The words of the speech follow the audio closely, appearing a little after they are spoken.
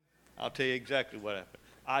I'll tell you exactly what happened.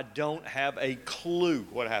 I don't have a clue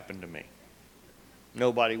what happened to me.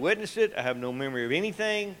 Nobody witnessed it. I have no memory of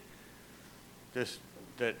anything. Just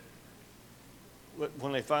that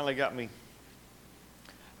when they finally got me,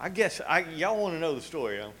 I guess y'all want to know the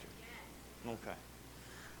story, don't you? Okay.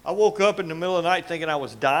 I woke up in the middle of the night thinking I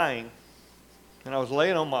was dying, and I was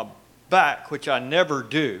laying on my back, which I never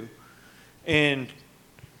do, and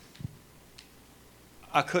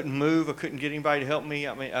I couldn't move. I couldn't get anybody to help me.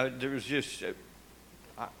 I mean, there was just.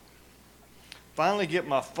 I finally get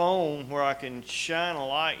my phone where I can shine a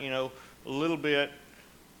light, a little bit,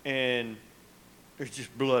 and there's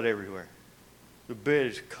just blood everywhere. The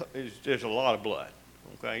bed there's a lot of blood.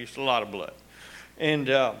 Okay, just a lot of blood, and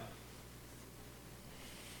I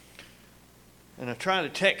tried to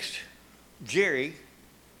text Jerry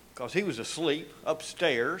because he was asleep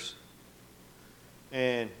upstairs,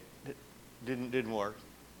 and it didn't work.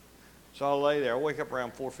 So I lay there. I wake up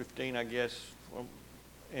around 4:15, I guess,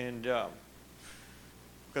 and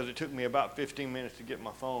because it took me about 15 minutes to get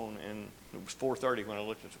my phone, and it was 4:30 when I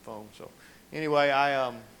looked at the phone. So anyway,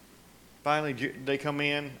 I finally they come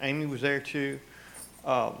in. Amy was there too,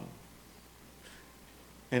 and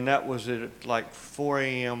that was at like 4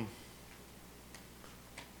 a.m.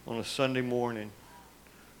 on a Sunday morning.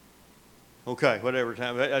 Okay, whatever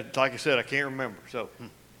time. Like I said, I can't remember. So,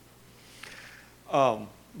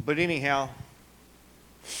 but anyhow,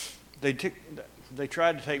 they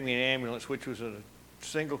tried to take me in an ambulance, which was a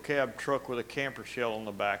single cab truck with a camper shell on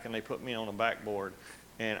the back, and they put me on the backboard,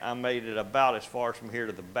 and I made it about as far from here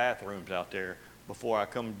to the bathrooms out there before I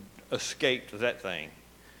escaped that thing.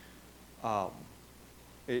 And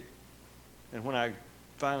when I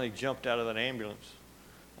finally jumped out of that ambulance,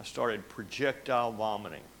 I started projectile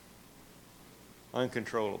vomiting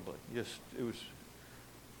uncontrollably. It was,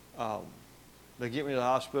 they get me to the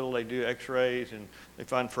hospital, they do x-rays, and they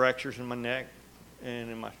find fractures in my neck and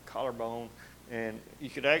in my collarbone, and you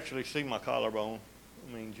could actually see my collarbone.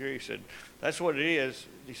 I mean, Jerry said, that's what it is.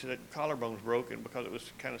 He said, that collarbone's broken because it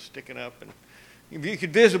was kind of sticking up, and you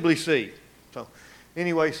could visibly see. So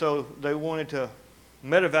anyway, so they wanted to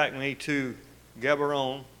medevac me to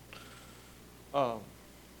Gaborone,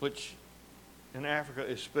 which in Africa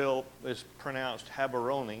is pronounced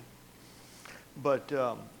Habaroni, but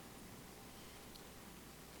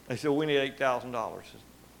they said, we need $8,000.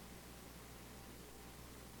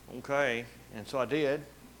 Okay, and so I did,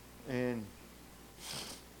 and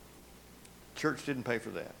church didn't pay for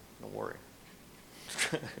that. Don't worry.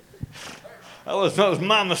 that was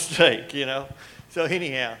my mistake, So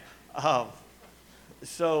anyhow,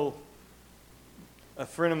 so a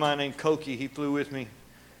friend of mine named Koki, he flew with me,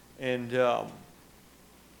 and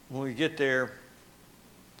when we get there,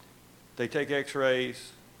 they take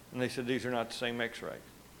x-rays, and they said, these are not the same x-rays.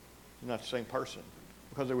 They're not the same person,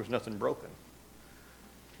 because there was nothing broken.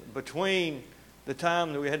 Between the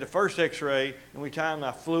time that we had the first x-ray and the time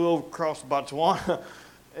I flew over across Botswana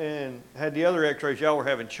and had the other x-rays, y'all were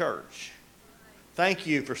having church. Thank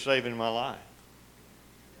you for saving my life.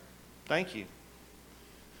 Thank you.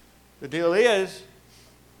 The deal is,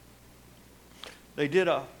 they did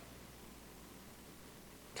a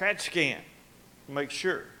CAT scan to make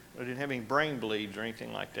sure I didn't have any brain bleeds or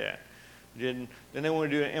anything like that. Then they wanted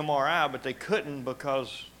to do an MRI, but they couldn't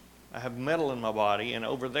because I have metal in my body, and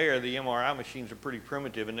over there the MRI machines are pretty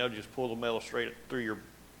primitive, and they'll just pull the metal straight through your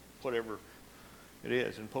whatever it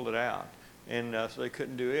is and pull it out. And so they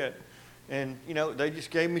couldn't do it. And they just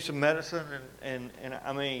gave me some medicine, and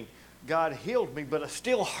I mean, God healed me, but I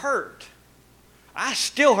still hurt. I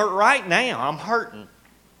still hurt right now. I'm hurting.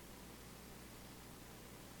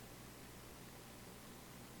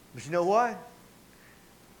 But you know what?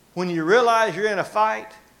 When you realize you're in a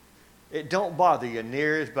fight, it don't bother you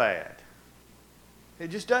near as bad. It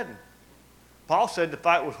just doesn't. Paul said the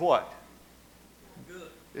fight was what? Good.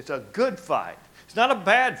 It's a good fight. It's not a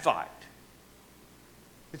bad fight.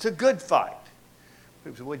 It's a good fight.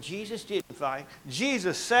 People say, well, Jesus didn't fight.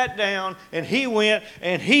 Jesus sat down and he went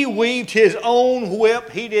and he weaved his own whip.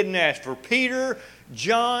 He didn't ask for Peter,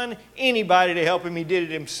 John, anybody to help him. He did it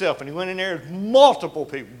himself. And he went in there with multiple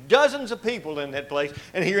people, dozens of people in that place,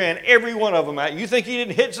 and he ran every one of them out. You think he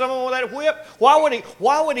didn't hit someone with that whip?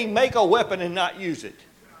 Why would he make a weapon and not use it?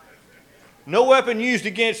 No weapon used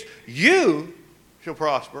against you shall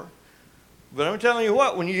prosper. But I'm telling you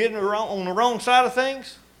what, when you get on the wrong side of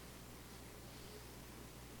things,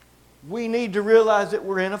 we need to realize that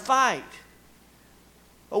we're in a fight.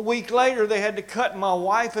 A week later, they had to cut my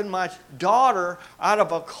wife and my daughter out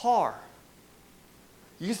of a car.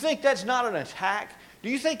 You think that's not an attack? Do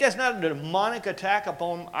you think that's not a demonic attack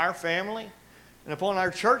upon our family and upon our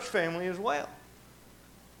church family as well?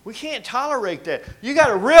 We can't tolerate that. You got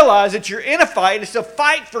to realize that you're in a fight. It's a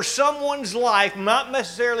fight for someone's life, not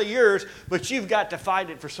necessarily yours, but you've got to fight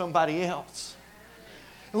it for somebody else.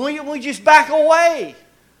 And we just back away.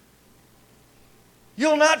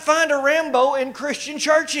 You'll not find a Rambo in Christian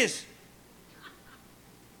churches.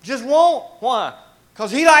 Just won't. Why? Because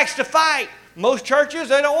he likes to fight. Most churches,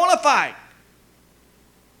 they don't want to fight.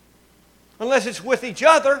 Unless it's with each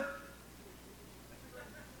other.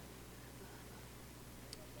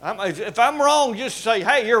 If I'm wrong, just say,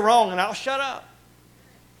 hey, you're wrong, and I'll shut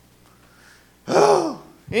up.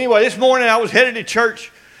 Anyway, this morning I was headed to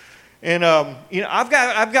church, and I've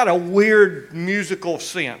got a weird musical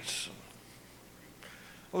sense.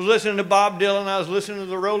 I was listening to Bob Dylan, I was listening to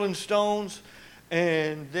the Rolling Stones,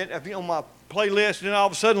 and then on my playlist, and then all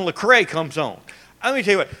of a sudden Lecrae comes on. Let me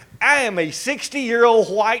tell you what, I am a 60-year-old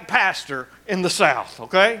white pastor in the South,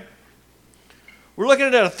 okay? We're looking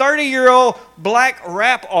at a 30-year-old black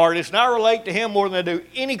rap artist, and I relate to him more than I do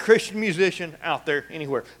any Christian musician out there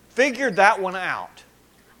anywhere. Figure that one out.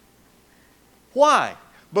 Why?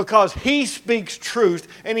 Because he speaks truth,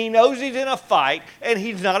 and he knows he's in a fight, and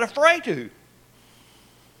he's not afraid to.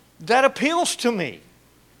 That appeals to me.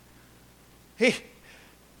 He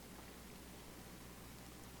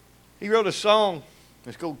wrote a song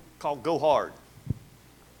that's called Go Hard.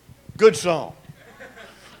 Good song.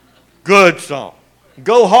 Good song.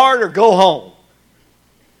 Go hard or go home.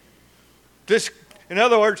 In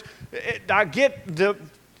other words, I get the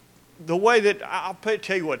way that I'll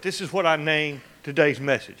tell you what, this is what I named today's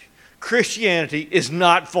message. Christianity is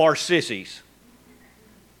not for sissies.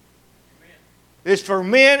 It's for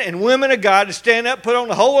men and women of God to stand up, put on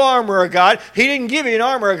the whole armor of God. He didn't give you an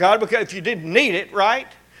armor of God because if you didn't need it, right?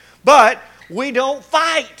 But we don't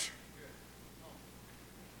fight.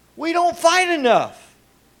 We don't fight enough.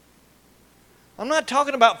 I'm not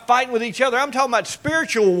talking about fighting with each other. I'm talking about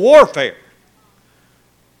spiritual warfare.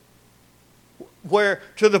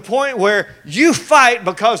 To the point where you fight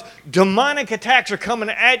because demonic attacks are coming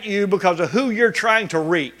at you because of who you're trying to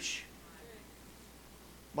reach.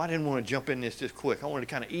 I didn't want to jump in this quick. I wanted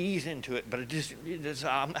to kind of ease into it, but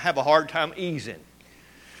I have a hard time easing.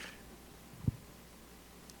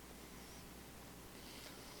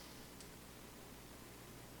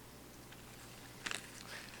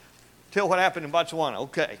 Tell what happened in Botswana.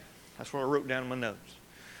 Okay, that's what I wrote down in my notes.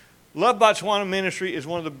 Love Botswana Ministry is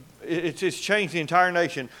it's changed the entire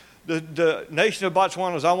nation. The nation of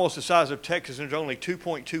Botswana is almost the size of Texas, and there's only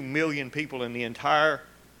 2.2 million people in the entire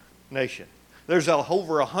nation. There's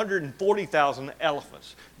over 140,000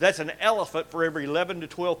 elephants. That's an elephant for every 11 to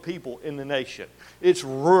 12 people in the nation. It's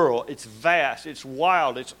rural, it's vast, it's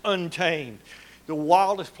wild, it's untamed. The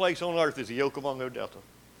wildest place on earth is the Okavango Delta.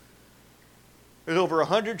 There's over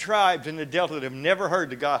 100 tribes in the Delta that have never heard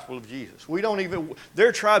the gospel of Jesus. There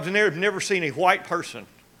are tribes in there that have never seen a white person.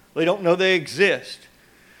 They don't know they exist.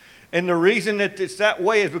 And the reason that it's that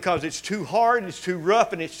way is because it's too hard, it's too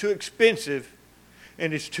rough, and it's too expensive,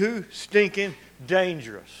 and it's too stinking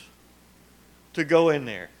dangerous to go in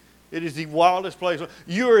there. It is the wildest place.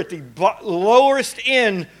 You're at the lowest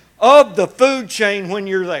end of the food chain when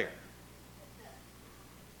you're there.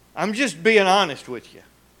 I'm just being honest with you.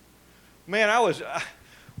 Man,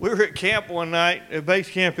 we were at camp one night, at base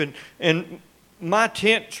camp, and my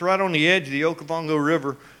tent's right on the edge of the Okavango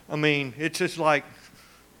River. I mean, it's just like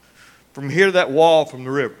from here to that wall from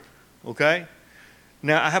the river, okay?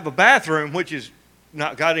 Now, I have a bathroom, which is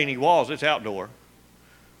not got any walls. It's outdoor.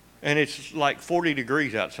 And it's like 40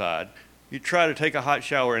 degrees outside. You try to take a hot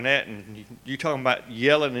shower in that, and you're talking about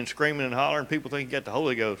yelling and screaming and hollering. People think you got the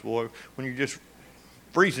Holy Ghost, boy, when you're just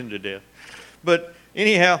freezing to death. But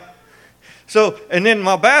anyhow, and then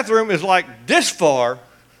my bathroom is like this far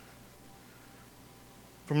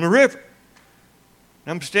from the river.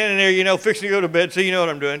 I'm standing there, fixing to go to bed, so you know what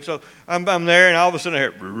I'm doing. So I'm there, and all of a sudden I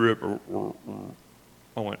hear,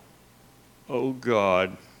 I went, oh,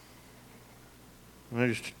 God. And I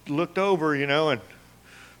just looked over, and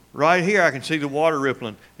right here I can see the water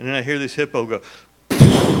rippling. And then I hear this hippo go.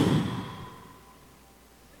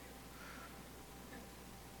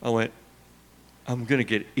 I went, I'm going to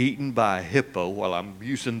get eaten by a hippo while I'm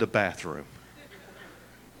using the bathroom.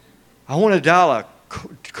 I want to die a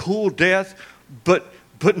cool death, but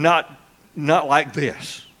not like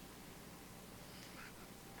this.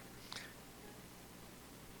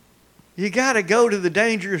 You got to go to the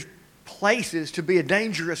dangerous places to be a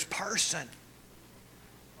dangerous person.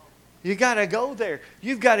 You got to go there.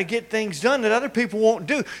 You've got to get things done that other people won't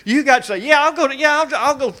do. You got to say, I'll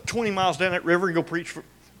go 20 miles down that river and go preach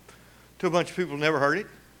to a bunch of people who never heard it.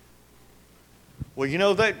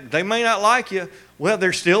 Well, they may not like you. Well,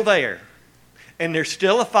 they're still there. and there's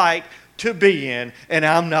still a fight to be in, and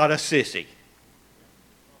I'm not a sissy.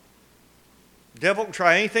 The devil can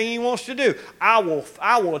try anything he wants to do. I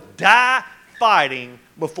will die fighting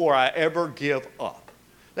before I ever give up.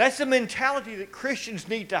 That's the mentality that Christians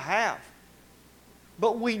need to have.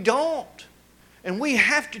 But we don't. And we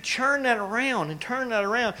have to turn that around and turn that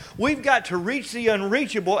around. We've got to reach the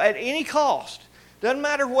unreachable at any cost. Doesn't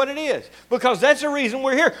matter what it is. Because that's the reason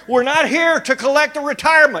we're here. We're not here to collect a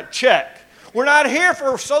retirement check. We're not here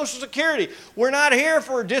for Social Security. We're not here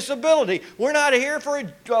for disability. We're not here for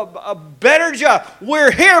a better job.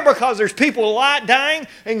 We're here because there's people dying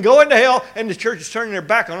and going to hell, and the church is turning their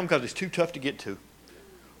back on them because it's too tough to get to.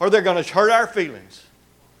 Or they're going to hurt our feelings.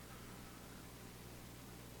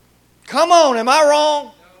 Come on, am I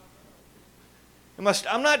wrong?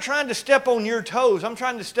 I'm not trying to step on your toes. I'm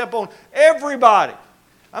trying to step on everybody.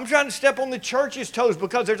 I'm trying to step on the church's toes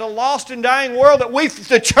because there's a lost and dying world that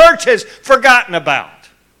the church has forgotten about.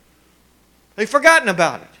 They've forgotten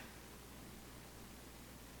about it.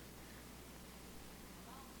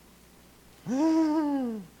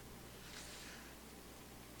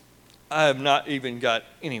 I have not even got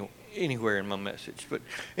anywhere in my message. But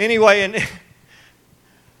anyway,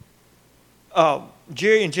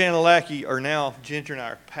 Jerry and Jan Lackey are now, Ginger and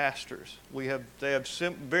I are pastors. They have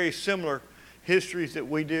very similar histories that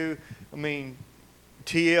we do. I mean,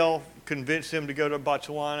 TL convinced them to go to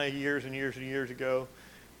Botswana years and years and years ago.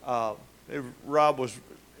 Rob was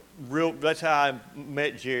real. That's how I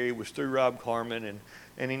met Jerry, was through Rob Carmen.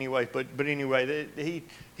 And anyway, but anyway,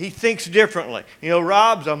 he thinks differently. You know,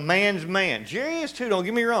 Rob's a man's man. Jerry is too, don't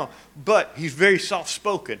get me wrong. But he's very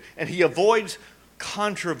soft-spoken, and he avoids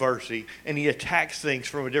controversy, and he attacks things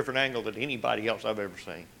from a different angle than anybody else I've ever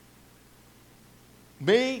seen.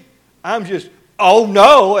 Me, I'm just, oh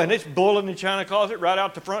no, and it's bull in the china closet, right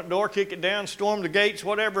out the front door, kick it down, storm the gates,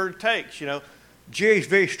 whatever it takes, you know. Jerry's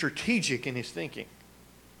very strategic in his thinking.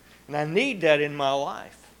 And I need that in my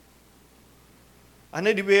life. I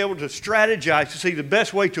need to be able to strategize to see the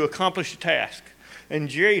best way to accomplish a task. And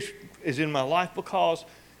Jerry is in my life because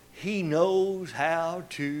he knows how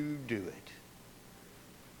to do it.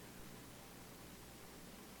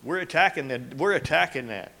 We're attacking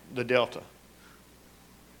the Delta.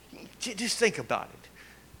 Just think about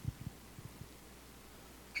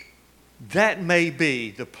it. That may be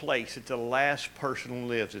the place that the last person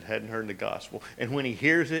lives that hadn't heard the gospel. And when he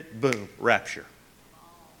hears it, boom, rapture.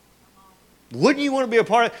 Wouldn't you want to be a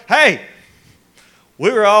part of it? Hey,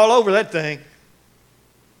 we were all over that thing.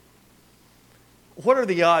 What are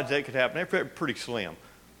the odds that could happen? They're pretty slim,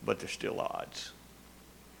 but they're still odds.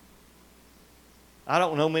 I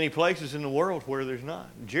don't know many places in the world where there's not.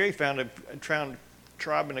 Jerry found a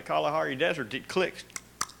tribe in the Kalahari Desert that clicks.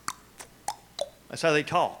 That's how they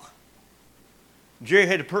talk. Jerry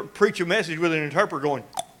had to preach a message with an interpreter going,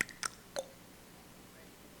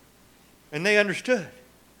 and they understood.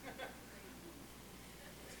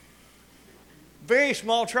 Very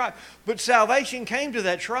small tribe. But salvation came to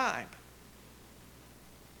that tribe.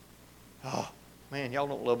 Oh, man, y'all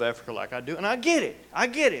don't love Africa like I do. And I get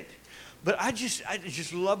it. But I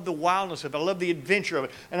just love the wildness of it. I love the adventure of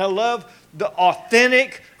it. And I love the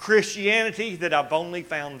authentic Christianity that I've only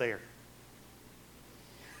found there.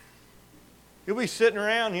 You'll be sitting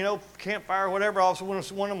around, you know, campfire or whatever. All of a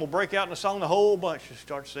sudden, one of them will break out in a song. The whole bunch just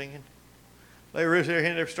start singing. They raise their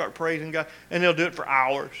hand, they start praising God. And they'll do it for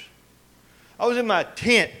hours. I was in my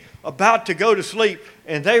tent about to go to sleep,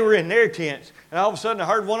 and they were in their tents. And all of a sudden, I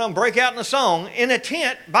heard one of them break out in a song in a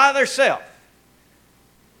tent by themselves.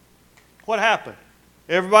 What happened?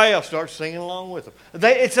 Everybody else starts singing along with them.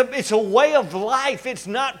 It's a way of life. It's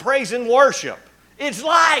not praise and worship. It's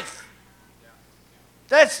life.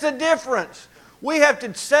 That's the difference. We have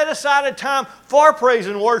to set aside a time for praise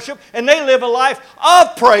and worship, and they live a life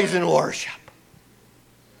of praise and worship.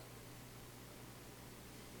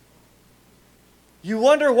 You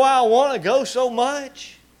wonder why I want to go so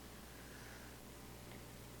much?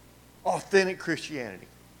 Authentic Christianity.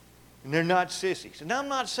 And they're not sissies. And I'm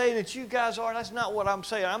not saying that you guys are. That's not what I'm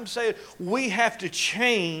saying. I'm saying we have to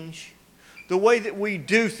change the way that we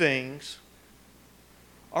do things,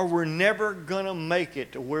 or we're never going to make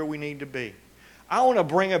it to where we need to be. I want to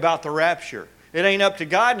bring about the rapture. It ain't up to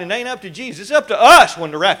God and it ain't up to Jesus. It's up to us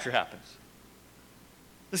when the rapture happens.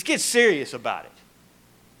 Let's get serious about it.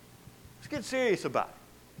 Let's get serious about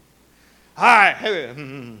it. All right.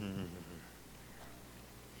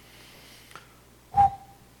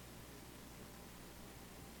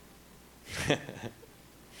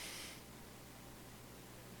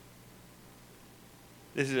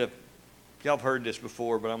 Y'all have heard this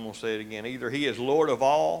before, but I'm going to say it again. Either he is Lord of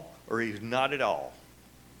all or he's not at all.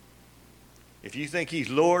 If you think He's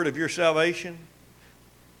Lord of your salvation,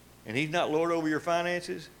 and He's not Lord over your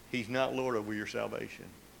finances, He's not Lord over your salvation.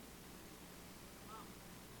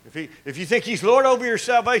 If you think He's Lord over your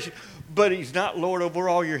salvation, but He's not Lord over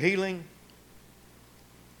all your healing,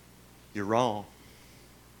 you're wrong.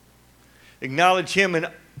 Acknowledge Him in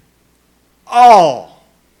all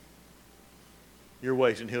your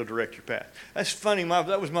ways, and He'll direct your path. That's funny.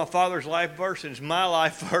 That was my father's life verse, and it's my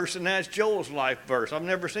life verse, and that's Joel's life verse. I've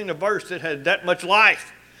never seen a verse that had that much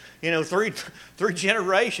life. Three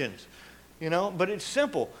generations. But it's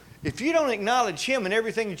simple. If you don't acknowledge Him in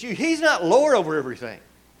everything that He's not Lord over everything.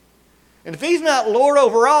 And if He's not Lord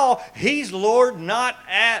over all, He's Lord not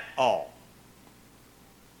at all.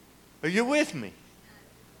 Are you with me?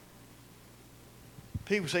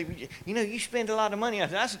 People say, you spend a lot of money.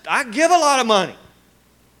 I give a lot of money.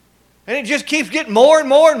 And it just keeps getting more and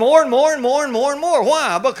more and more and more and more and more and more.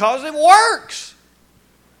 Why? Because it works.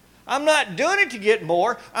 I'm not doing it to get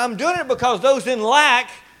more. I'm doing it because those in lack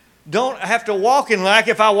don't have to walk in lack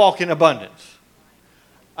if I walk in abundance.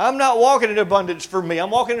 I'm not walking in abundance for me. I'm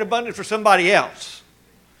walking in abundance for somebody else.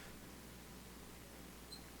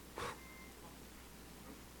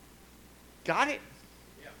 Got it?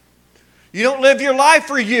 You don't live your life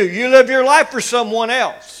for you. You live your life for someone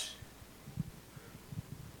else.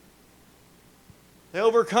 They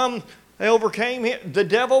overcame the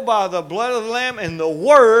devil by the blood of the Lamb and the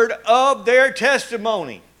word of their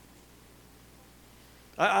testimony.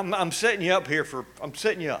 I'm setting you up here I'm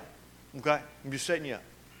setting you up. Okay? I'm just setting you up.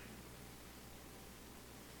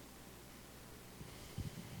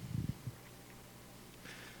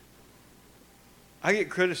 I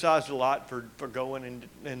get criticized a lot for going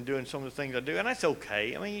and doing some of the things I do, and that's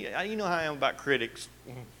okay. I mean, you know how I am about critics.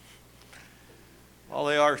 All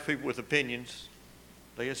they are is people with opinions.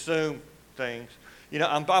 They assume things.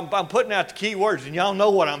 I'm putting out the key words, and y'all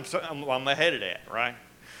know what I'm headed at, right?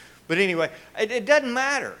 But anyway, it doesn't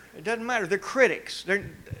matter. It doesn't matter. They're critics.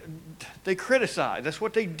 They criticize. That's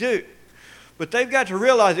what they do. But they've got to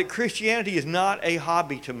realize that Christianity is not a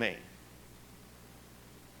hobby to me.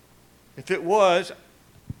 If it was,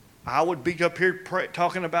 I would be up here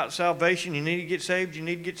talking about salvation. You need to get saved, you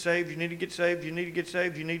need to get saved, you need to get saved, you need to get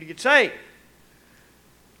saved, you need to get saved.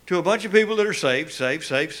 To a bunch of people that are saved.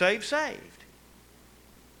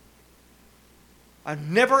 I've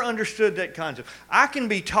never understood that concept. I can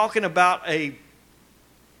be talking about a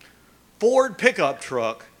Ford pickup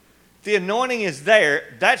truck. The anointing is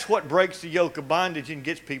there. That's what breaks the yoke of bondage and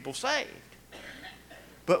gets people saved.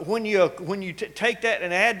 But when you take that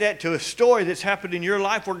and add that to a story that's happened in your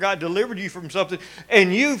life where God delivered you from something,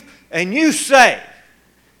 and you say,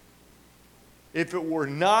 if it were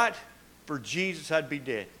not for Jesus, I'd be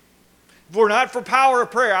dead. If it were not for power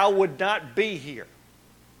of prayer, I would not be here.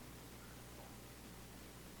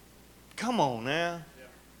 Come on now.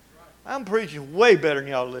 I'm preaching way better than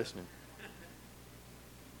y'all listening.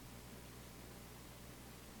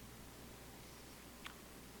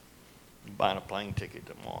 Buying a plane ticket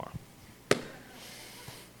tomorrow.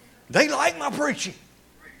 They like my preaching.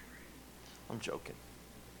 I'm joking.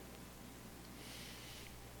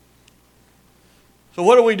 So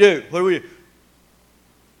what do we do?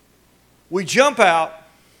 We jump out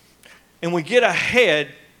and we get ahead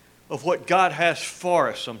of what God has for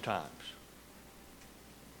us sometimes.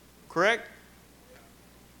 Correct?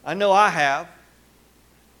 I know I have.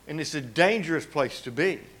 And it's a dangerous place to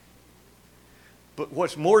be. But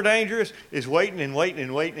what's more dangerous is waiting. I'm not going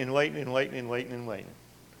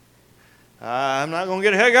to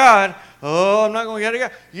get ahead of God. Oh, I'm not going to get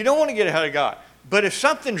ahead of God. You don't want to get ahead of God. But if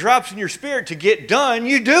something drops in your spirit to get done,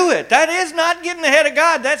 you do it. That is not getting ahead of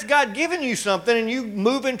God. That's God giving you something and you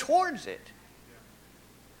moving towards it.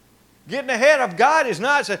 Getting ahead of God is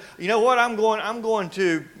not saying, you know what, I'm going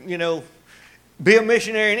to, be a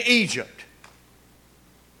missionary in Egypt.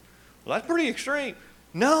 Well, that's pretty extreme.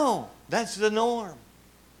 No. That's the norm.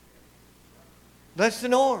 That's the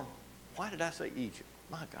norm. Why did I say Egypt?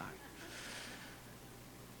 My God.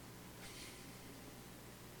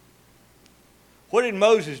 What did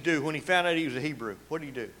Moses do when he found out he was a Hebrew? What did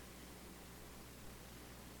he do?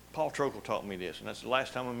 Paul Trokel taught me this, and that's the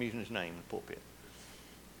last time I'm using his name in the pulpit.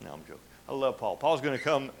 No, I'm joking. I love Paul. Paul's going to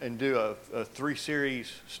come and do a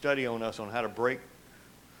 3-series study on us on how to break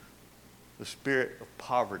the spirit of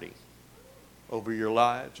poverty over your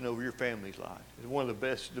lives and over your family's lives. It's one of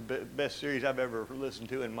the best series I've ever listened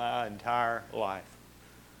to in my entire life.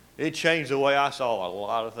 It changed the way I saw a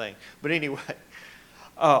lot of things. But anyway,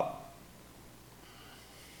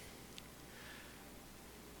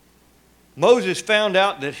 Moses found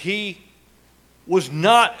out that he was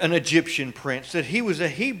not an Egyptian prince, that he was a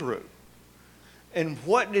Hebrew. And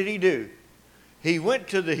what did he do? he went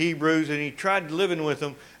to the Hebrews and he tried living with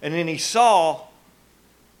them, and then he saw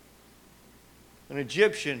an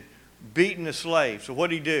Egyptian beating a slave. So what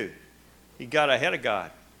did he do? He got ahead of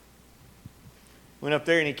God. Went up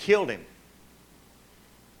there and he killed him.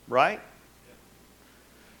 Right?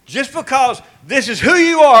 Just because this is who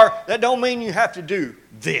you are, that don't mean you have to do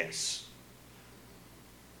this.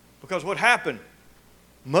 Because what happened?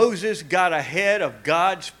 Moses got ahead of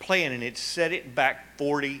God's plan and it set it back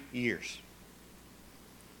 40 years.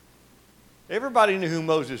 Everybody knew who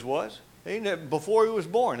Moses was. Before he was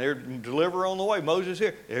born, there's a deliverer on the way. Moses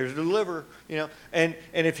here, there's a deliverer, And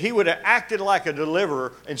if he would have acted like a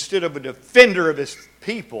deliverer instead of a defender of his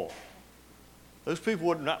people, those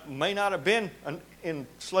people may not have been in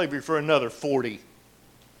slavery for another 40.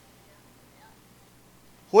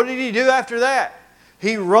 What did he do after that?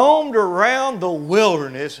 He roamed around the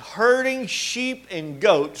wilderness herding sheep and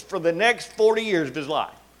goats for the next 40 years of his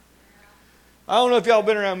life. I don't know if y'all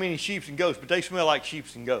been around many sheep and goats, but they smell like sheep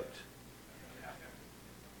and goats.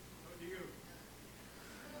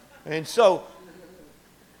 And so,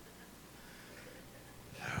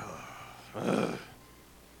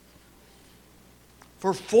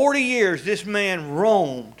 for 40 years, this man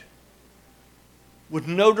roamed with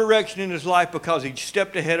no direction in his life because he'd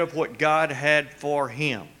stepped ahead of what God had for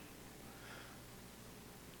him.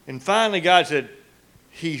 And finally, God said,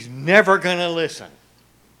 he's never going to listen.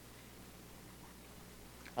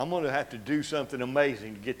 I'm going to have to do something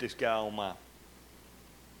amazing to get this guy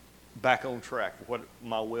back on track with what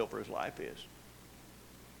my will for his life is.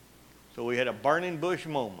 So we had a burning bush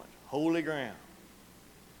moment, holy ground,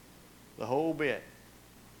 the whole bit.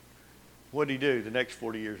 What did he do the next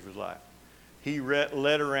 40 years of his life? He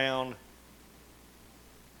led around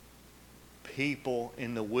people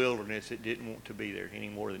in the wilderness that didn't want to be there any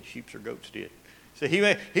more than sheep or goats did. So he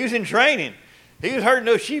was in training. He was herding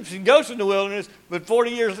those sheep and goats in the wilderness, but for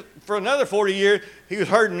another 40 years, he was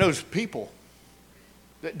herding those people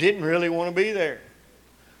that didn't really want to be there.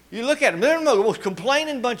 You look at them, they're the most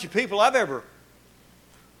complaining bunch of people I've ever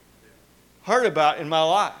heard about in my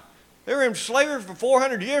life. They were in slavery for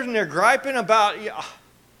 400 years and they're griping about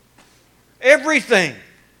everything.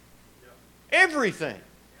 Everything.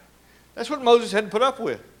 That's what Moses had to put up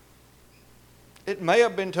with. It may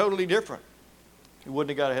have been totally different. He wouldn't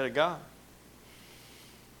have got ahead of God.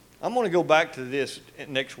 I'm going to go back to this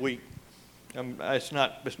next week. It's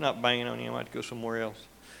not banging on you. I might have to go somewhere else.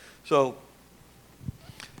 So,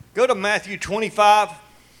 go to Matthew 25,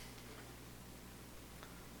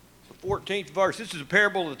 the 14th verse. This is a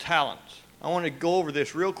parable of the talents. I want to go over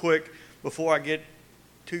this real quick before I get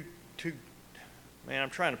too. Man,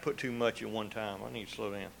 I'm trying to put too much at one time. I need to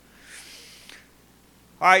slow down.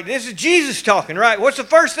 All right, this is Jesus talking, right? What's the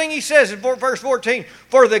first thing he says in verse 14?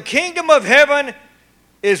 For the kingdom of heaven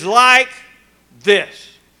is like this.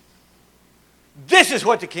 This is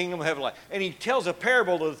what the kingdom of heaven is like. And he tells a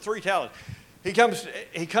parable of the 3 talents. He comes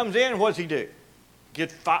in, what does he do?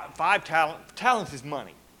 Get 5 talents. Talents is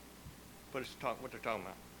money. What they're talking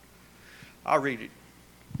about. I'll read it.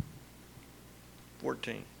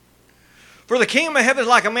 14. For the kingdom of heaven is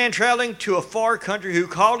like a man traveling to a far country who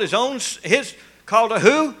called his own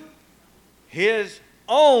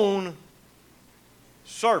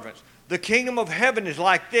servants. The kingdom of heaven is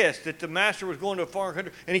like this, that the master was going to a foreign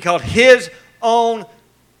country and he called his own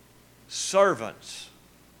servants.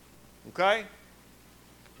 Okay?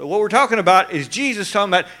 So what we're talking about is Jesus talking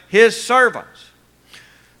about his servants.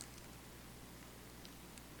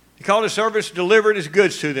 He called his servants, delivered his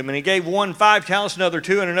goods to them, and he gave one 5 talents, another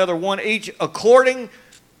 2, and another 1 each, according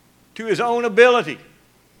to his own ability.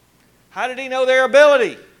 How did he know their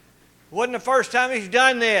ability? It wasn't the first time he's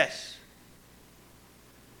done this.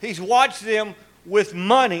 He's watched them with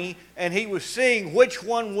money, and he was seeing which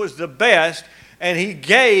one was the best, and he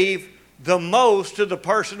gave the most to the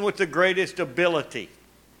person with the greatest ability.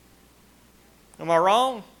 Am I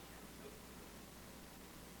wrong?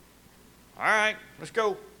 All right, let's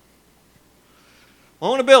go.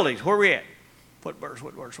 On abilities, where are we at? What verse?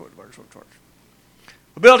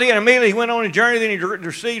 Ability, and immediately he went on a journey. Then he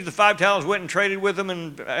received the 5 talents, went and traded with them,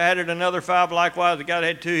 and added another 5 likewise. The guy that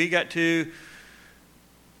had 2, he got 2.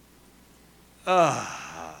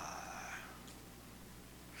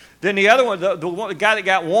 Then the other one, the guy that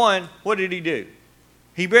got 1, what did he do?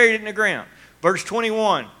 He buried it in the ground. Verse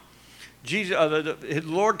 21, the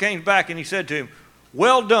Lord came back and he said to him,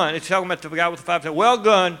 well done. It's talking about the guy with the 5 talents. Well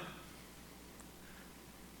done,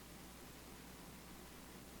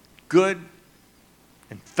 good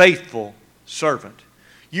and faithful servant.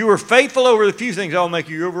 You were faithful over the few things, I will make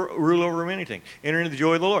you rule over many things. Enter into the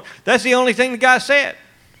joy of the Lord. That's the only thing the guy said.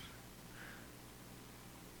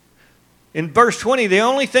 In verse 20, the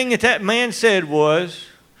only thing that man said was,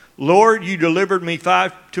 Lord, you delivered me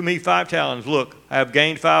to me 5 talents. Look, I have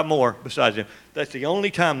gained 5 more besides him. That's the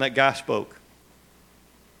only time that guy spoke.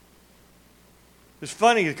 It's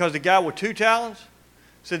funny because the guy with 2 talents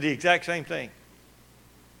said the exact same thing.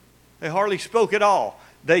 They hardly spoke at all.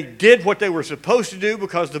 They did what they were supposed to do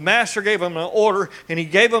because the master gave them an order and he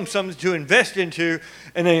gave them something to invest into,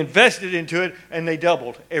 and they invested into it and they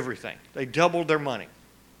doubled everything. They doubled their money.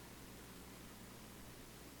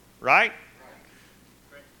 Right?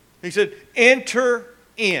 He said, enter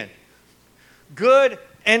in, good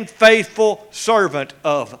and faithful servant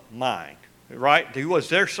of mine. Right? He was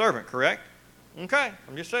their servant, correct? Okay,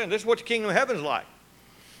 I'm just saying, this is what the kingdom of heaven is like.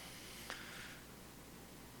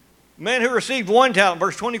 Man who received 1 talent,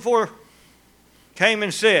 verse 24, came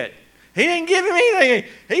and said, he didn't give him anything.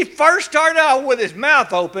 He first started out with his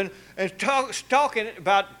mouth open and talking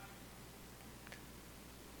about,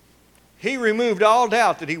 he removed all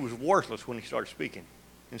doubt that he was worthless when he started speaking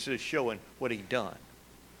instead of showing what he'd done.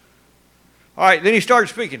 All right, then he started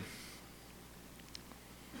speaking.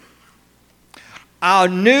 I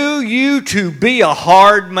knew you to be a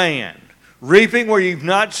hard man, reaping where you've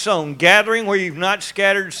not sown, gathering where you've not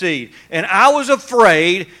scattered seed. And I was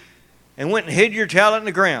afraid and went and hid your talent in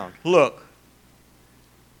the ground. Look,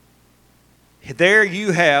 there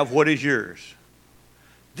you have what is yours.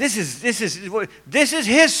 This is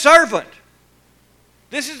his servant.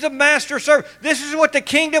 This is the master servant. This is what the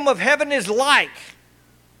kingdom of heaven is like.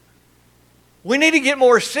 We need to get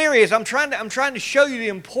more serious. I'm trying to show you the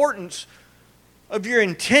importance of your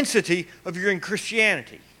intensity of your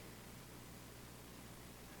Christianity.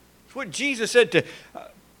 It's what Jesus said to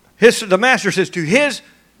the master says to his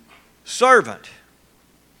servant.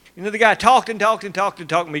 You know, the guy talked and talked and talked and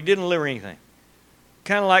talked, but he didn't deliver anything.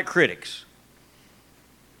 Kind of like critics.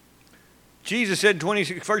 Jesus said in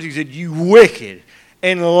 26 verse, he said, you wicked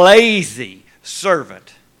and lazy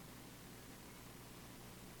servant.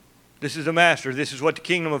 This is the master. This is what the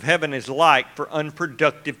kingdom of heaven is like for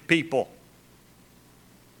unproductive people.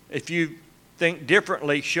 If you think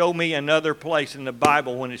differently, show me another place in the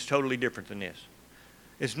Bible when it's totally different than this.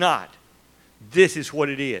 It's not. This is what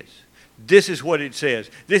it is. This is what it says.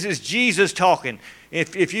 This is Jesus talking.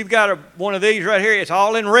 If you've got one of these right here, it's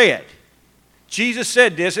all in red. Jesus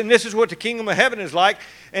said this, and this is what the kingdom of heaven is like.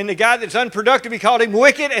 And the guy that's unproductive, he called him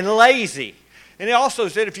wicked and lazy. And he also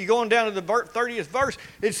said, if you go on down to the 30th verse,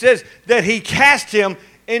 it says that he cast him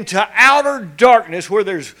into outer darkness where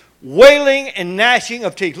there's wailing and gnashing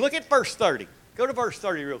of teeth. Look at verse 30. Go to verse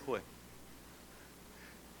 30 real quick.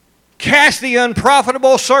 Cast the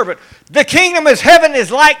unprofitable servant. The kingdom of heaven is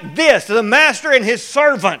like this, the master and his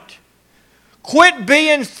servant. Quit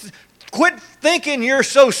thinking you're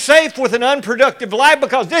so safe with an unproductive life,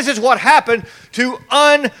 because this is what happened to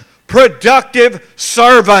unproductive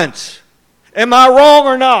servants. Am I wrong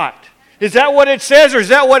or not? Is that what it says, or is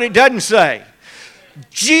that what it doesn't say?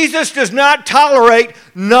 Jesus does not tolerate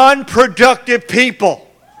non-productive people.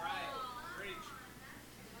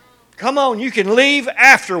 Come on, you can leave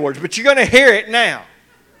afterwards, but you're going to hear it now.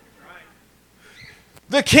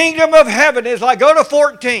 The kingdom of heaven is like, go to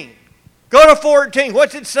 14. Go to 14.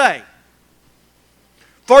 What's it say?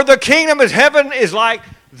 For the kingdom of heaven is like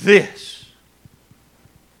this.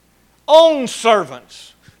 Own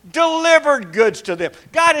servants, delivered goods to them.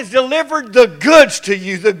 God has delivered the goods to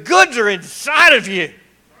you. The goods are inside of you.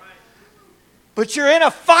 But you're in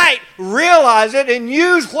a fight. Realize it and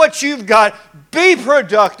use what you've got. Be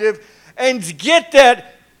productive and get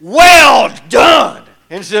that well done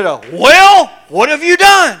instead of, well, what have you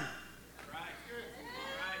done?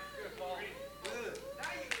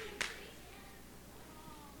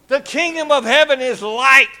 The kingdom of heaven is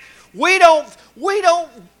like, we don't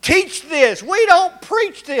teach this. We don't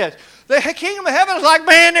preach this. The kingdom of heaven is like,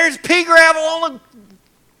 man, there's pea gravel on the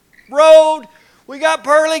road. We got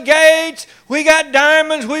pearly gates. We got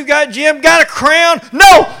diamonds. We've got Jim. Got a crown.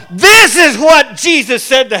 No, this is what Jesus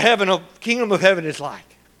said the kingdom of heaven is like.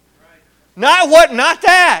 Not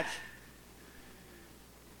that.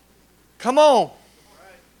 Come on.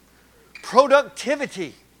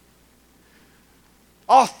 Productivity.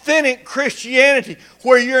 Authentic Christianity,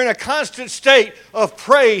 where you're in a constant state of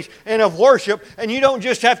praise and of worship, and you don't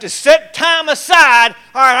just have to set time aside.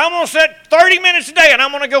 All right, I'm going to set 30 minutes a day, and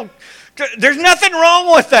I'm going to go. There's nothing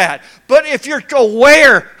wrong with that. But if you're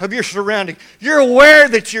aware of your surroundings, you're aware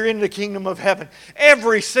that you're in the kingdom of heaven.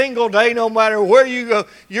 Every single day, no matter where you go,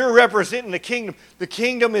 you're representing the kingdom. The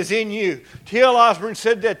kingdom is in you. T.L. Osborne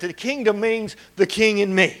said that the kingdom means the king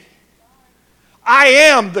in me. I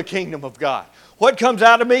am the kingdom of God. What comes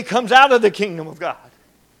out of me comes out of the kingdom of God.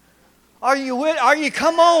 Are you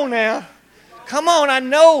come on now. Come on,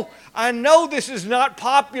 I know this is not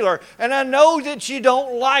popular, and I know that you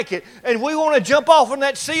don't like it, and we want to jump off in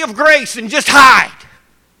that sea of grace and just hide.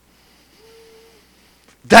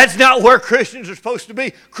 That's not where Christians are supposed to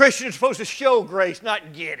be. Christians are supposed to show grace,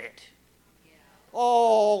 not get it.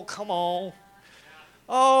 Oh, come on.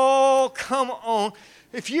 Oh, come on.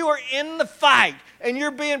 If you are in the fight and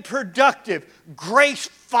you're being productive, grace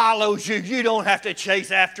follows you. You don't have to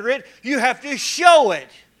chase after it. You have to show it.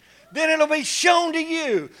 Then it'll be shown to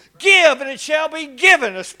you. Give and it shall be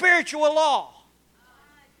given, a spiritual law.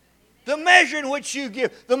 The measure in which you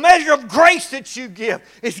give, the measure of grace that you give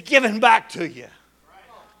is given back to you.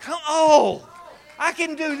 Come on. I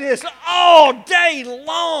can do this all day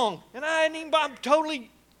long. And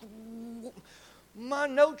my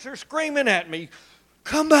notes are screaming at me.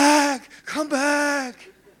 Come back, come back.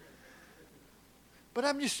 But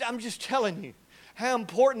I'm just telling you how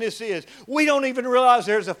important this is. We don't even realize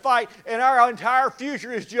there's a fight, and our entire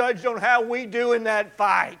future is judged on how we do in that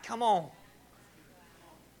fight. Come on.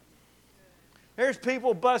 There's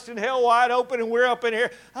people busting hell wide open, and we're up in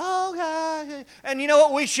here. Oh, God. And you know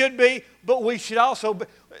what we should be? But we should also be,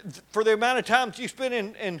 for the amount of time that you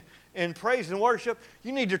spend in praise and worship,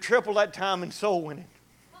 you need to triple that time in soul winning.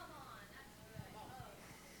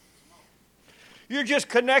 You're just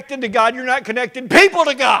connected to God. You're not connecting people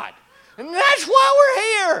to God. And that's why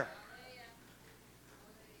we're here.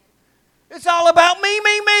 It's all about me,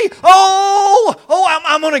 me, me.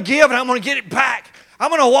 I'm going to give and I'm going to get it back. I'm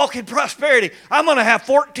going to walk in prosperity. I'm going to have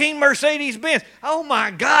 14 Mercedes-Benz. Oh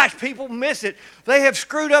my gosh, people miss it. They have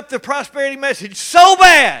screwed up the prosperity message so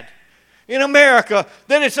bad in America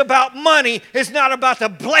that it's about money. It's not about the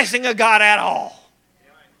blessing of God at all.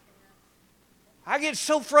 I get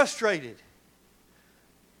so frustrated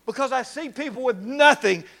because I see people with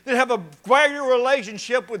nothing that have a greater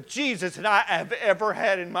relationship with Jesus than I have ever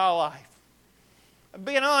had in my life. I'm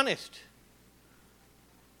being honest.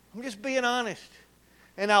 I'm just being honest.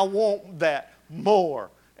 And I want that more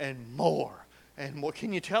and more and more.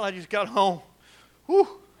 Can you tell I just got home? Whew.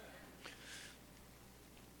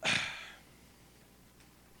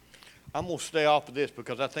 I'm going to stay off of this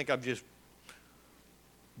because I think I've just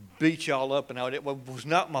beat y'all up, and it was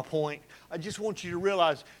not my point. I just want you to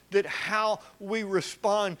realize that how we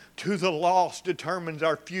respond to the lost determines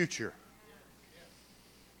our future.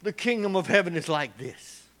 The kingdom of heaven is like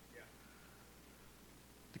this.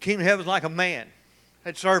 The kingdom of heaven is like a man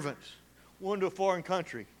had servants, one to a foreign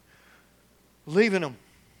country, leaving them.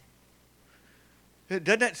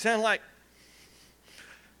 Doesn't that sound like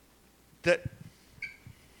that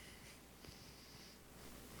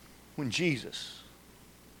when Jesus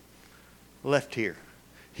left here,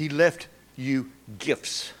 he left you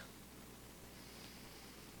gifts.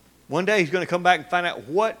 One day he's going to come back and find out,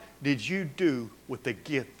 what did you do with the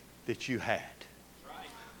gift that you had? Right.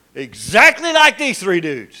 Exactly like these three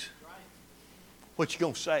dudes. Right. What you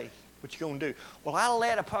going to say? What you going to do? Well,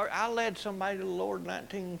 I led somebody to the Lord in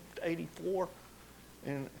 1984.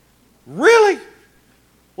 And really?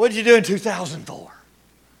 What did you do in 2004?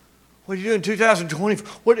 What did you do in 2020?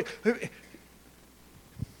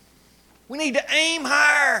 We need to aim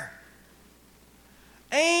higher.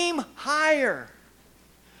 Aim higher.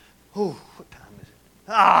 Oh, what time is it?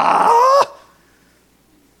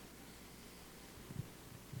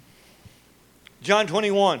 John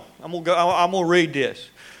 21. I'm gonna read this.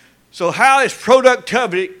 So, how is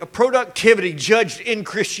productivity judged in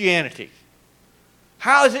Christianity?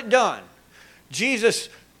 How is it done? Jesus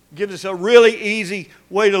gives us a really easy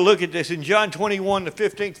way to look at this. In John 21, the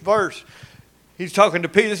 15th verse, he's talking to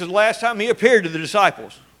Peter. This is the last time he appeared to the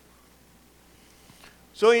disciples.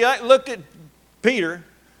 So he looked at Peter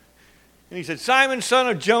and he said, Simon, son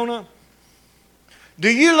of Jonah, do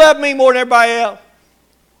you love me more than everybody else?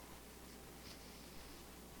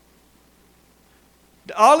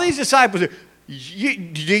 All these disciples, do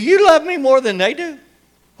you love me more than they do?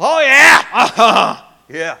 Oh, yeah.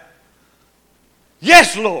 Yeah.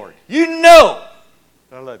 Yes, Lord. You know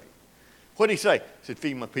I love you. What did he say? He said,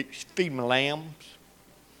 feed my lambs.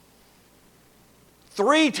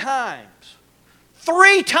 3 times.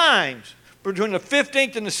 3 times between the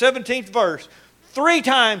 15th and the 17th verse. 3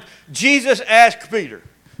 times Jesus asked Peter,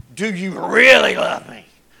 do you really love me?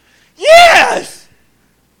 Yes!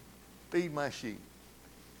 Feed my sheep.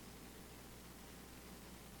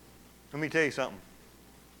 Let me tell you something.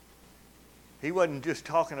 He wasn't just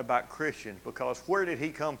talking about Christians, because where did he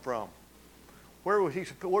come from? Where was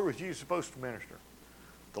Jesus supposed to minister?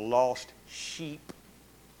 The lost sheep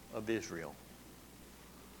of Israel.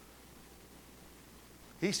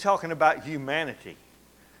 He's talking about humanity.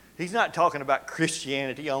 He's not talking about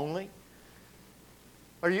Christianity only.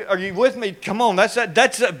 Are you with me? Come on, that's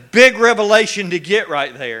a big revelation to get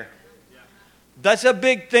right there. That's a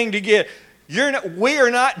big thing to get. We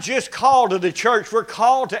are not just called to the church. We're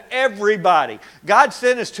called to everybody. God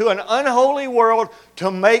sent us to an unholy world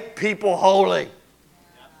to make people holy.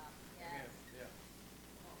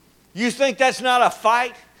 You think that's not a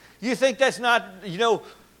fight? You think that's not,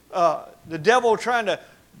 the devil trying to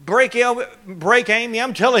break Amy?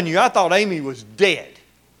 I'm telling you, I thought Amy was dead.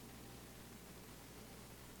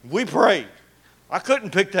 We prayed. I couldn't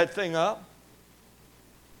pick that thing up.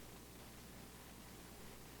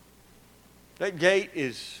 That gate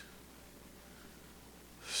is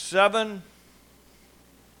 7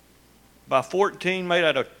 by 14 made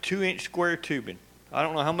out of 2-inch square tubing. I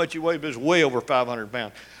don't know how much it weighed, but it was way over 500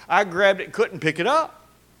 pounds. I grabbed it, couldn't pick it up.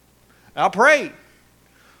 I prayed.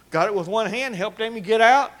 Got it with one hand, helped Amy get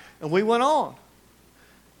out, and we went on.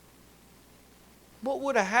 What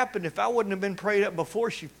would have happened if I wouldn't have been prayed up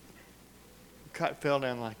before she fell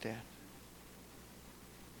down like that?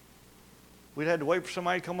 We'd had to wait for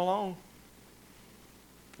somebody to come along.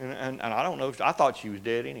 And I don't know, I thought she was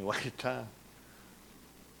dead anyway at the time.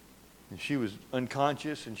 And she was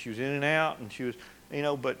unconscious, and she was in and out, and she was,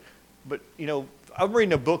 but I'm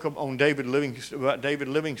reading a book on David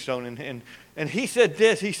Livingstone, and he said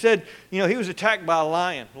this. He said, he was attacked by a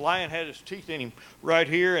lion. The lion had his teeth in him right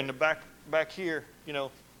here and the back here, he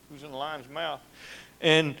was in the lion's mouth.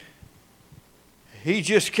 And he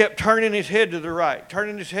just kept turning his head to the right,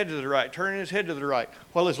 turning his head to the right, turning his head to the right,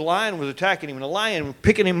 while this lion was attacking him. And the lion was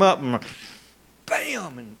picking him up and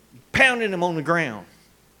bam, and pounding him on the ground,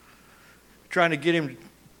 trying to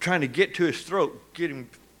get to his throat, get him.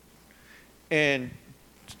 And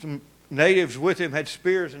some natives with him had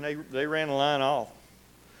spears, and they ran the lion off.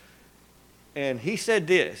 And he said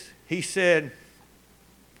this. He said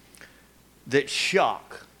that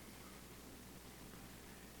shock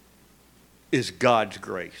is God's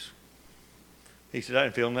grace. He said, I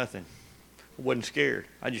didn't feel nothing. I wasn't scared.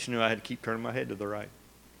 I just knew I had to keep turning my head to the right.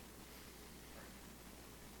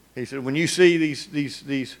 He said, when you see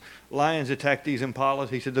these lions attack these impalas,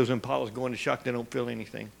 he said, those impalas go into shock, they don't feel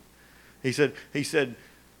anything. He said,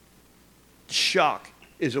 shock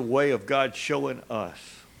is a way of God showing us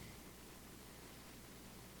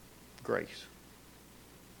grace.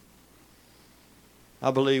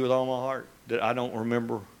 I believe with all my heart that I don't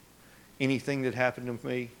remember anything that happened to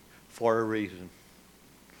me for a reason.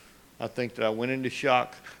 I think that I went into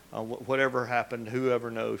shock. Whatever happened,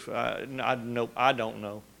 whoever knows. I don't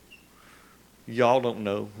know. Y'all don't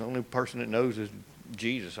know. The only person that knows is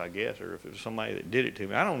Jesus, I guess, or if it was somebody that did it to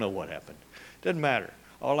me. I don't know what happened. Doesn't matter.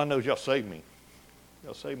 All I know is y'all saved me.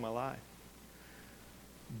 Y'all saved my life.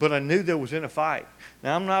 But I knew there was in a fight.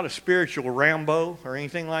 Now, I'm not a spiritual Rambo or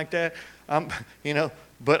anything like that.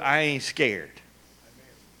 But I ain't scared.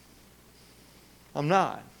 I'm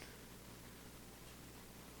not.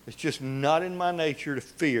 It's just not in my nature to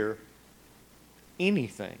fear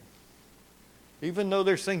anything. Even though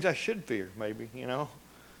there's things I should fear, maybe,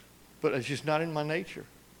 But it's just not in my nature.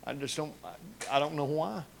 I don't know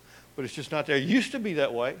why. But it's just not there. It used to be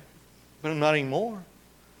that way, but I'm not anymore.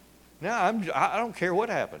 Now, I don't care what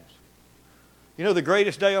happens. The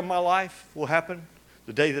greatest day of my life will happen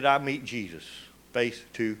the day that I meet Jesus face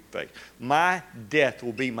to face. My death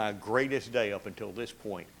will be my greatest day up until this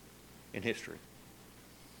point in history.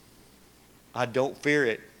 I don't fear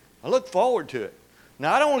it. I look forward to it.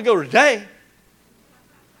 Now, I don't want to go today,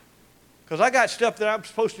 because I got stuff that I'm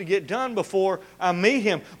supposed to get done before I meet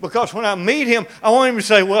him. Because when I meet him, I want him to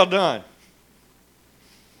say, well done.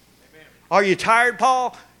 Amen. Are you tired,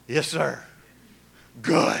 Paul? Yes, sir.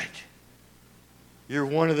 Good. You're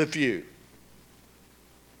one of the few.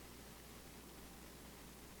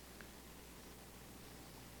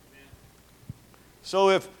 So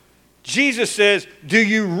if Jesus says, do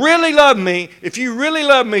you really love me? If you really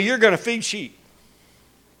love me, you're going to feed sheep.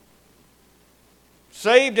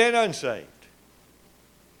 Saved and unsaved.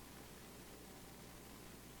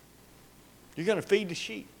 You're going to feed the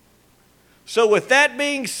sheep. So with that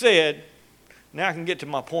being said, now I can get to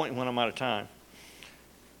my point when I'm out of time.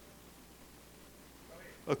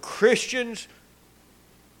 A Christian's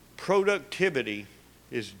productivity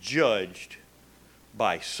is judged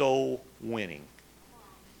by soul winning.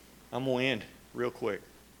 I'm going to end real quick.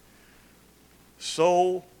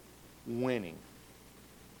 Soul winning.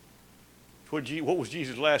 What was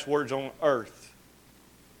Jesus' last words on earth?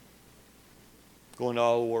 Go into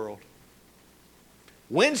all the world.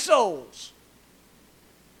 Win souls.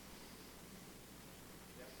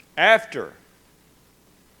 After,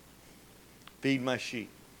 feed my sheep.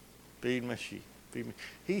 Feed my sheep. Feed me.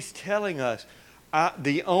 He's telling us,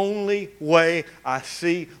 The only way I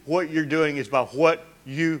see what you're doing is by what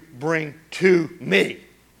you bring to me.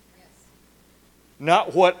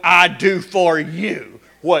 Not what I do for you.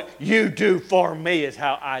 What you do for me is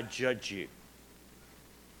how I judge you.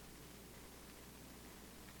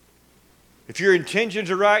 If your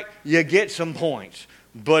intentions are right, you get some points.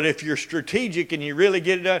 But if you're strategic and you really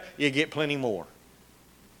get it done, you get plenty more.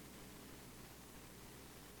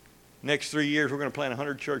 Next 3 years, we're going to plant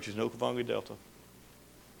 100 churches in Okavango Delta.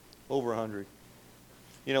 Over 100.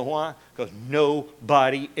 You know why? Because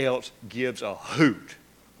nobody else gives a hoot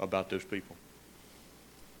about those people.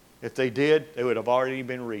 If they did, they would have already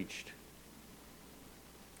been reached.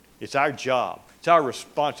 It's our job. It's our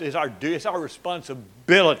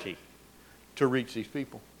responsibility to reach these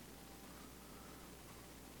people.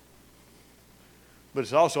 But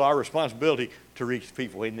it's also our responsibility to reach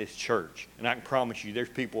people in this church. And I can promise you, there's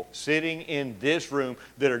people sitting in this room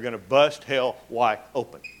that are going to bust hell wide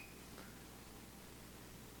open.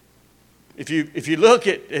 If you look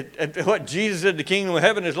at what Jesus said the kingdom of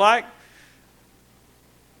heaven is like,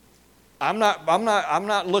 I'm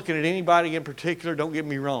not looking at anybody in particular, don't get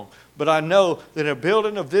me wrong. But I know that a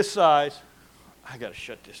building of this size, I got to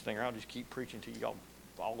shut this thing or I'll just keep preaching till y'all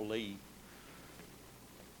all leave.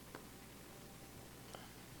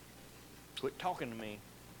 Quit talking to me.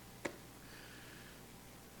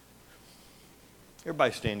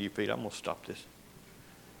 Everybody stand to your feet. I'm going to stop this.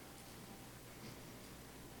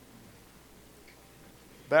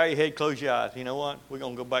 Bow your head, close your eyes. You know what? We're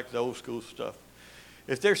going to go back to the old school stuff.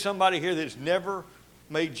 If there's somebody here that's never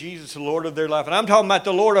made Jesus the Lord of their life, and I'm talking about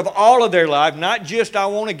the Lord of all of their life, not just I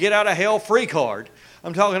want to get out of hell free card.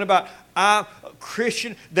 I'm talking about I'm a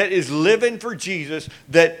Christian that is living for Jesus,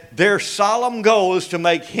 that their solemn goal is to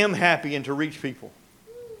make Him happy and to reach people.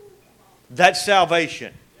 That's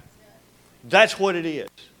salvation. That's what it is.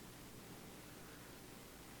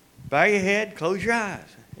 Bow your head, close your eyes.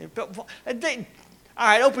 All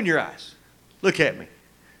right, open your eyes. Look at me.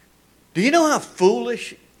 Do you know how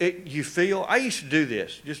foolish you feel? I used to do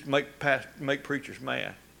this, just to make preachers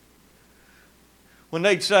mad. When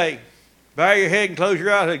they'd say, bow your head and close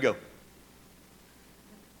your eyes, they'd go.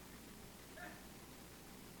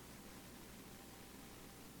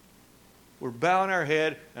 We're bowing our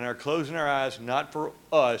head and are closing our eyes, not for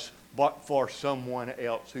us, but for someone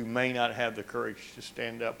else who may not have the courage to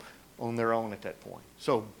stand up on their own at that point.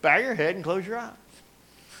 So bow your head and close your eyes.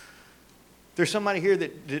 There's somebody here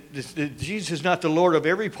that Jesus is not the Lord of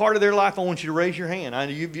every part of their life. I want you to raise your hand.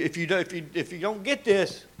 If you don't get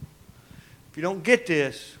this, you don't get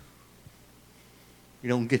this.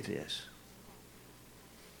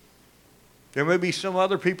 There may be some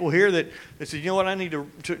other people here that say, you know what, I need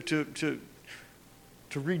to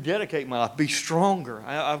rededicate my life, be stronger.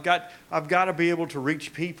 I've got to be able to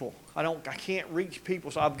reach people. I can't reach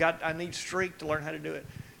people, so I need strength to learn how to do it.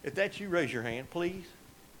 If that's you, raise your hand, please.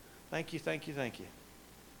 Thank you.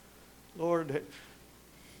 Lord,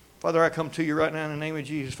 Father, I come to you right now in the name of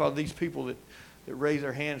Jesus. Father, these people that raise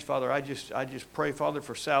their hands, Father, I just pray, Father,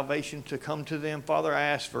 for salvation to come to them. Father, I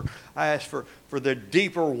ask for the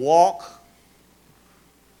deeper walk,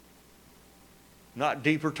 not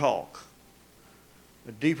deeper talk.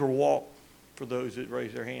 A deeper walk for those that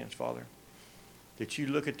raise their hands, Father. That you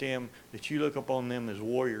look at them, that you look upon them as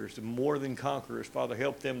warriors, more than conquerors. Father,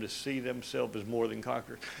 help them to see themselves as more than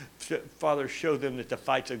conquerors. Father, show them that the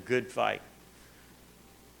fight's a good fight.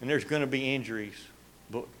 And there's going to be injuries,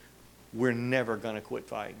 but we're never going to quit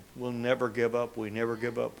fighting. We'll never give up. We never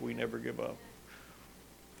give up. We never give up.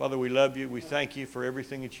 Father, we love you. We thank you for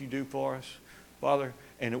everything that you do for us, Father,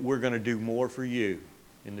 and we're going to do more for you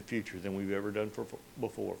in the future than we've ever done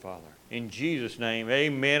before, Father. In Jesus' name,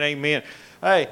 amen, amen. Hey,